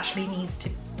 see what actually needs to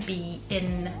be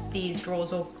in these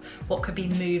drawers, or what could be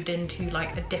moved into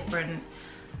like a different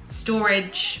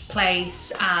storage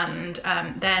place, and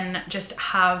then just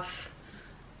have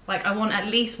like, I want at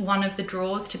least one of the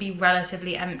drawers to be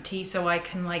relatively empty, so I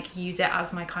can like use it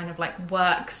as my kind of like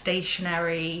work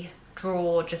stationery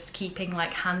drawer, just keeping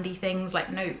like handy things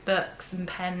like notebooks and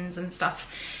pens and stuff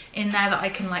in there that I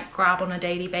can like grab on a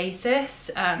daily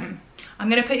basis. I'm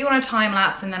gonna put you on a time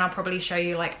lapse, and then I'll probably show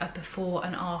you like a before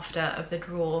and after of the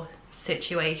drawer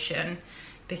situation,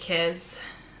 because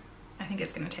I think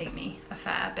it's gonna take me a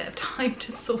fair bit of time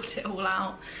to sort it all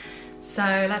out. So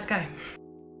let's go.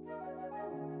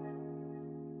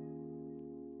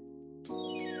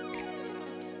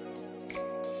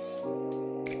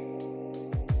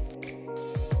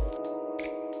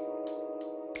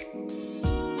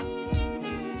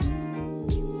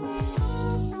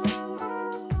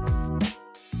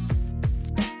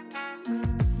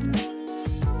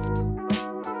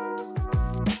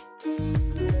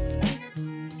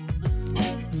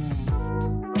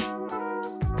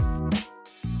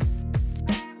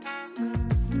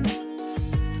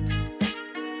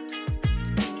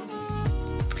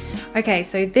 Okay,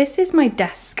 so this is my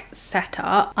desk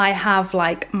setup. I have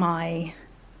like my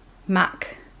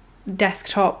Mac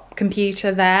desktop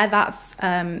computer there. That's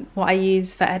what I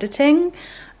use for editing.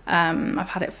 I've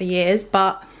had it for years,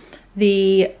 but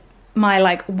my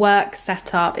like work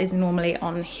setup is normally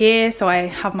on here. So I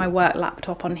have my work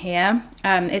laptop on here.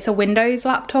 It's a Windows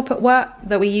laptop at work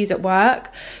that we use at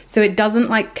work, so it doesn't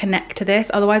like connect to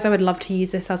this. Otherwise I would love to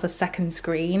use this as a second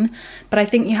screen, but I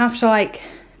think you have to like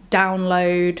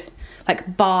download,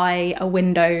 like buy a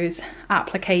Windows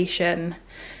application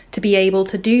to be able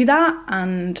to do that,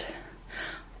 and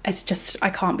it's just, I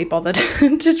can't be bothered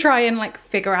to try and like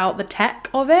figure out the tech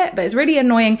of it. But it's really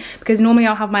annoying because normally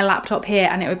I'll have my laptop here,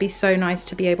 and it would be so nice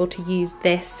to be able to use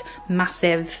this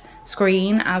massive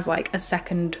screen as like a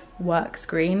second work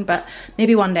screen, but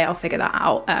maybe one day I'll figure that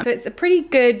out. So it's a pretty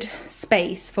good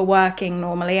space for working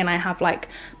normally, and I have like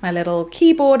my little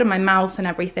keyboard and my mouse and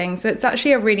everything, so it's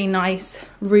actually a really nice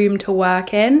room to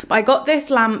work in. But I got this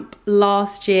lamp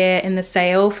last year in the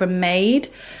sale from Made,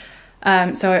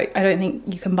 so I don't think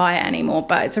you can buy it anymore,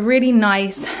 but it's a really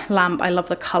nice lamp. I love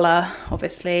the colour,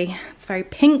 obviously. It's very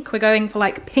pink. We're going for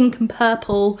like pink and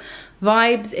purple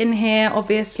vibes in here,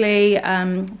 obviously.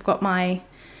 I've got my,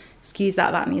 excuse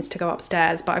that needs to go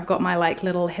upstairs, but I've got my like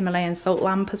little Himalayan salt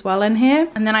lamp as well in here.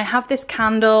 And then I have this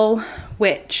candle,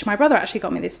 which my brother actually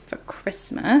got me this for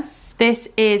Christmas. This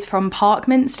is from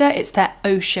Parkminster. It's their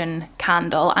Ocean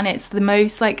candle, and it's the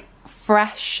most like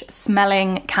fresh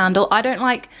smelling candle. I don't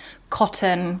like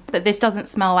cotton, but this doesn't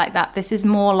smell like that. This is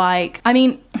more like, I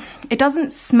mean, it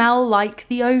doesn't smell like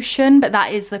the ocean, but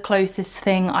that is the closest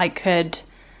thing I could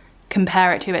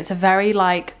compare it to. It's a very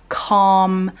like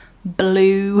calm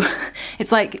blue.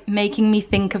 It's like making me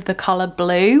think of the color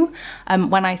blue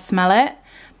when I smell it,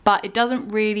 but it doesn't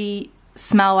really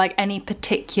smell like any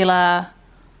particular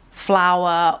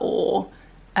flower or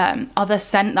other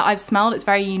scent that I've smelled. It's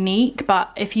very unique,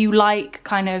 but if you like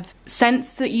kind of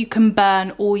scents that you can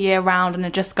burn all year round and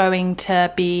are just going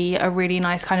to be a really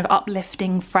nice kind of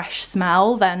uplifting fresh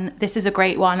smell, then this is a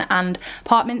great one. And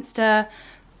Parkminster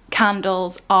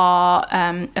candles are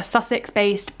a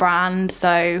Sussex-based brand,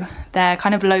 so they're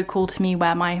kind of local to me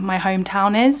where my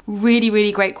hometown is.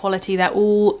 Really great quality. They're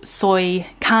all soy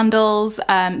candles.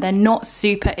 They're not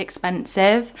super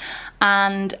expensive,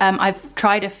 and I've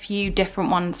tried a few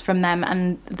different ones from them,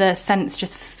 and the scents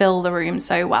just fill the room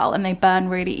so well, and they burn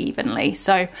really evenly.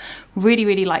 So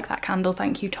really like that candle.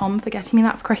 Thank you, Tom, for getting me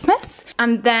that for Christmas.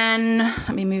 And then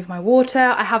let me move my water.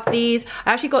 I have these.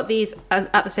 I actually got these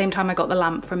at the same time I got the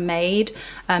lamp from Made.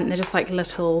 They're just like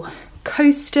little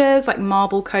coasters, like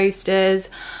marble coasters.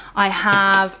 I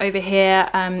have over here,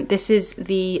 this is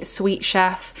the Sweet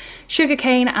Chef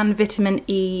Sugarcane and Vitamin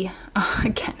E. Oh,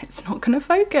 again, it's not gonna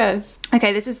focus.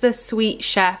 Okay, this is the Sweet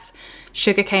Chef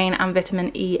Sugarcane and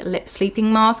Vitamin E Lip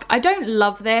Sleeping Mask. I don't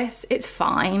love this, it's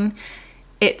fine.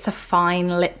 It's a fine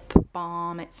lip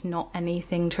balm. It's not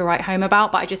anything to write home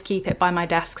about, but I just keep it by my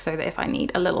desk so that if I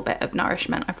need a little bit of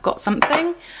nourishment, I've got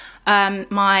something.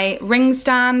 My ring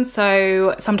stand,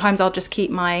 so sometimes I'll just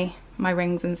keep my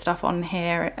rings and stuff on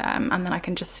here, and then I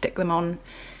can just stick them on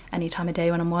any time of day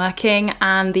when I'm working.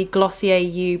 And the Glossier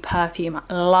You Perfume.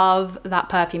 I love that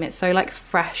perfume. It's so like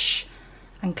fresh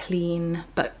and clean,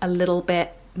 but a little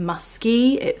bit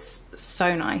musky. It's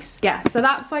so nice. Yeah, so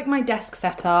that's like my desk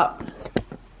setup.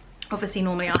 Obviously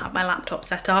normally I'll have my laptop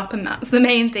set up, and that's the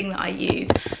main thing that I use.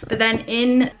 But then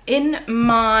in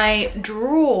my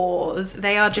drawers,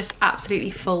 they are just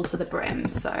absolutely full to the brim,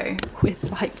 so with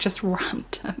like just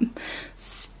random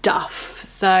stuff.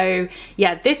 So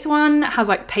yeah, this one has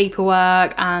like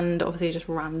paperwork and obviously just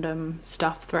random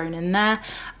stuff thrown in there.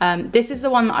 This is the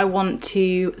one that I want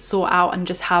to sort out and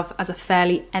just have as a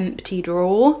fairly empty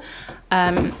drawer,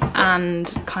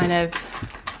 and kind of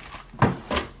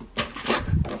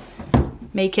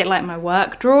make it like my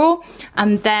work drawer.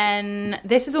 And then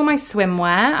this is all my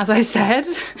swimwear, as I said.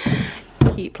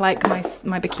 Keep like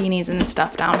my bikinis and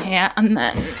stuff down here. And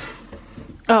then,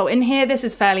 oh, in here this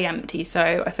is fairly empty,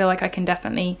 so I feel like I can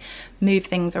definitely move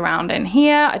things around in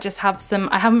here. I just have some,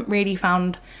 I haven't really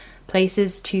found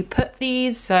places to put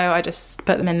these, so I just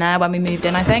put them in there when we moved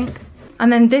in, I think.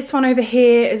 And then this one over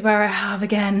here is where I have,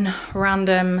 again,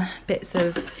 random bits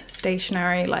of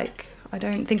stationery. Like, I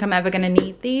don't think I'm ever gonna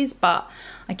need these, but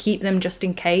I keep them just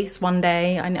in case one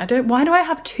day. I don't, why do I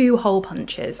have 2 hole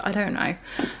punches? I don't know.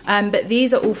 But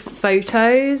these are all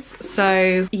photos.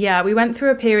 So yeah, we went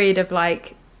through a period of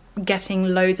like getting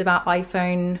loads of our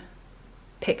iPhone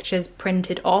pictures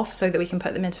printed off so that we can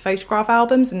put them into photograph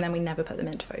albums, and then we never put them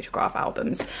into photograph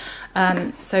albums.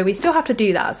 So we still have to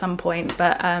do that at some point,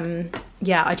 but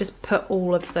yeah, I just put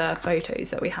all of the photos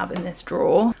that we have in this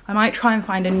drawer. I might try and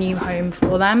find a new home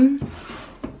for them.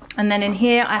 And then in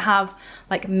here I have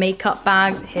like makeup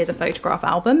bags. Here's a photograph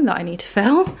album that I need to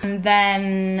fill. And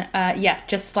then yeah,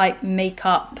 just like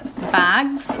makeup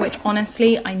bags, which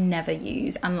honestly I never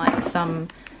use, and like some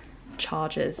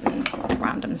chargers and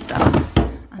random stuff.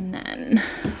 And then,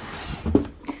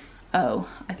 oh,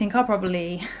 I think I'll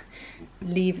probably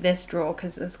leave this drawer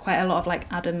because there's quite a lot of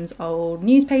like Adam's old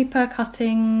newspaper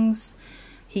cuttings.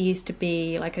 He used to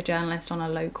be like a journalist on a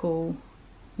local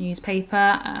newspaper.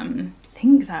 I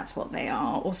think that's what they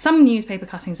are, or some newspaper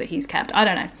cuttings that he's kept, I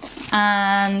don't know.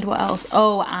 And what else?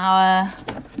 Oh, I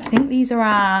think these are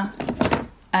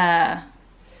our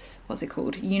what's it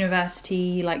called,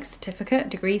 university like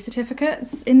degree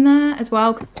certificates in there as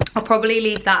well. I'll probably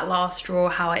leave that last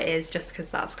drawer how it is, just because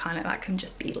that's kind of, that can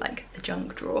just be like the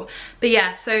junk drawer. But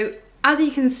yeah, so as you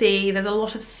can see, there's a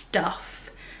lot of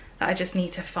stuff that I just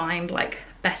need to find like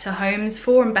better homes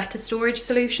for and better storage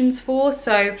solutions for.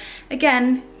 So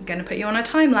again, I'm gonna put you on a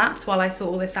time lapse while I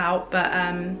sort all this out, but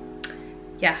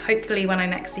yeah, hopefully when I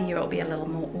next see you it'll be a little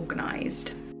more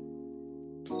organized.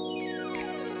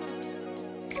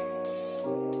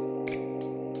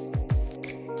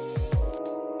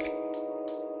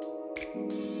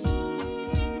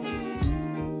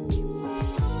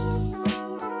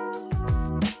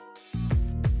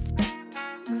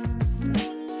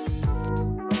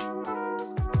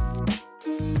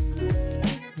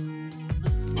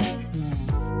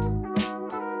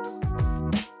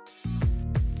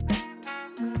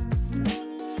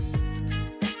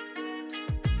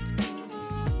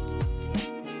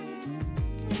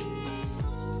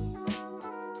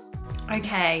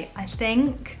 Okay, I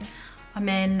think I'm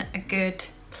in a good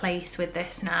place with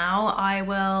this now. I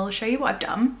will show you what I've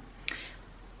done.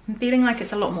 I'm feeling like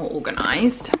it's a lot more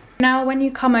organized. Now when you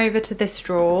come over to this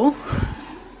drawer,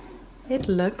 it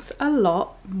looks a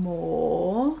lot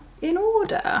more in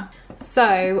order.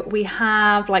 So we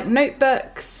have like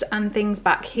notebooks and things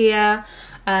back here.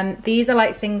 These are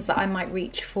like things that I might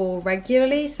reach for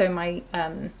regularly. So my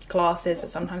glasses that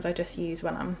sometimes I just use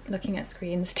when I'm looking at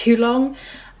screens too long.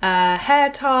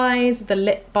 Hair ties, the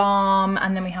lip balm,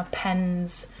 and then we have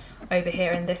pens over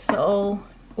here in this little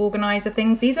organizer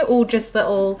things. These are all just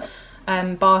little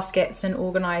baskets and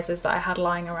organizers that I had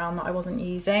lying around that I wasn't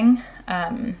using.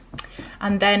 And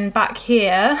then back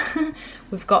here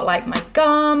we've got like my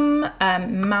gum,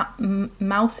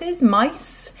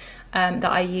 mice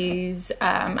that I use,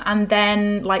 and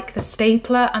then like the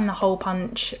stapler and the hole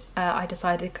punch, I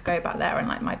decided could go back there, and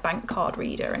like my bank card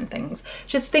reader and things.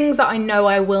 Just things that I know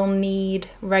I will need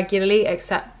regularly,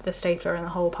 except the stapler and the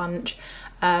hole punch.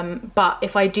 But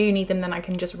if I do need them, then I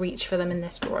can just reach for them in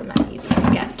this drawer and they're easy to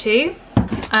get to.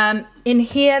 In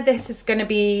here, this is going to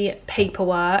be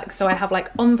paperwork. So I have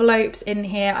like envelopes in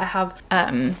here. I have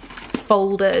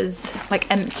folders,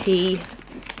 like empty,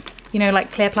 you know,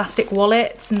 like clear plastic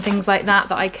wallets and things like that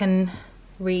that I can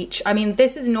reach. I mean,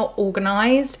 this is not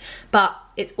organized, but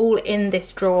it's all in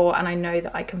this drawer and I know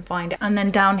that I can find it. And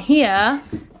then down here,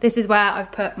 this is where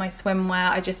I've put my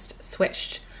swimwear. I just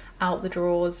switched out the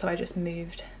drawers, so I just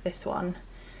moved this one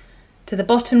to the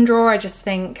bottom drawer. I just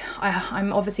think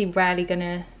I'm obviously rarely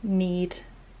gonna need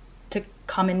to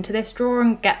come into this drawer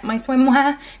and get my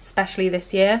swimwear, especially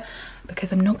this year,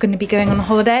 because I'm not going to be going on a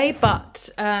holiday, but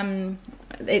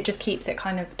it just keeps it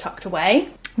kind of tucked away.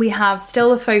 We have still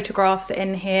the photographs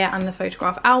in here, and the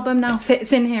photograph album now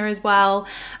fits in here as well.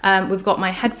 We've got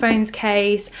my headphones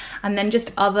case, and then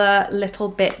just other little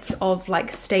bits of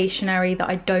like stationery that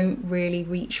I don't really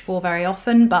reach for very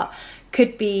often, but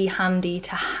could be handy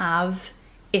to have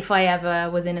if I ever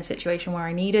was in a situation where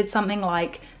I needed something,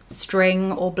 like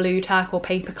string or blue tack or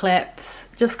paper clips,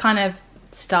 just kind of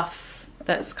stuff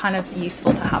that's kind of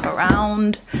useful to have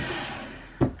around.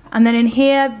 And then in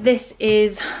here, this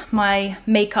is my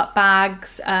makeup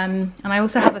bags, and I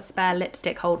also have a spare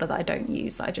lipstick holder that I don't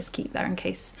use, that I just keep there in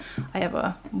case I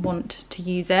ever want to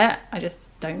use it. I just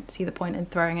don't see the point in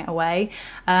throwing it away.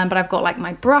 But I've got like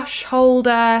my brush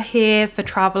holder here for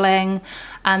traveling,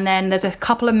 and then there's a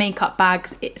couple of makeup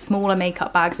bags, smaller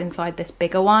makeup bags inside this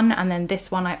bigger one, and then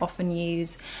this one I often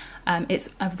use. It's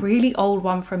a really old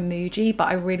one from Muji, but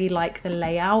I really like the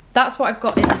layout. That's what I've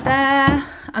got in there.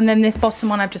 And then this bottom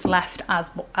one I've just left as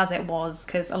it was,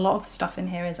 because a lot of the stuff in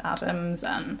here is Adam's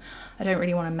and I don't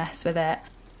really want to mess with it.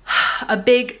 A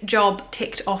big job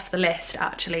ticked off the list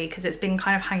actually, because it's been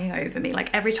kind of hanging over me. Like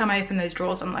every time I open those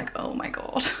drawers, I'm like, oh my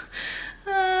God,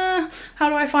 how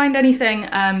do I find anything?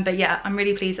 But yeah, I'm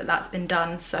really pleased that that's been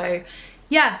done. So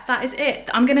yeah, that is it.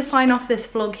 I'm gonna sign off this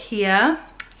vlog here.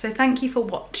 So thank you for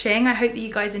watching. I hope that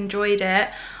you guys enjoyed it.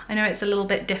 I know it's a little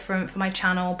bit different for my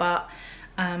channel, but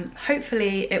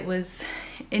hopefully it was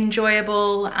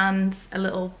enjoyable and a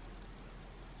little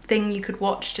thing you could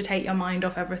watch to take your mind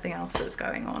off everything else that's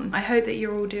going on. I hope that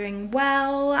you're all doing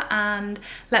well, and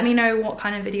let me know what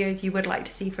kind of videos you would like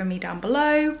to see from me down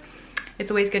below. It's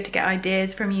always good to get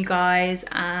ideas from you guys,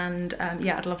 and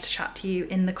yeah, I'd love to chat to you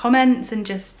in the comments and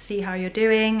just see how you're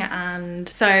doing. And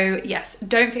so yes,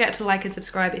 don't forget to like and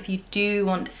subscribe if you do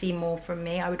want to see more from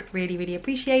me. I would really, really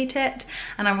appreciate it,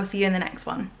 and I will see you in the next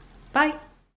one. Bye.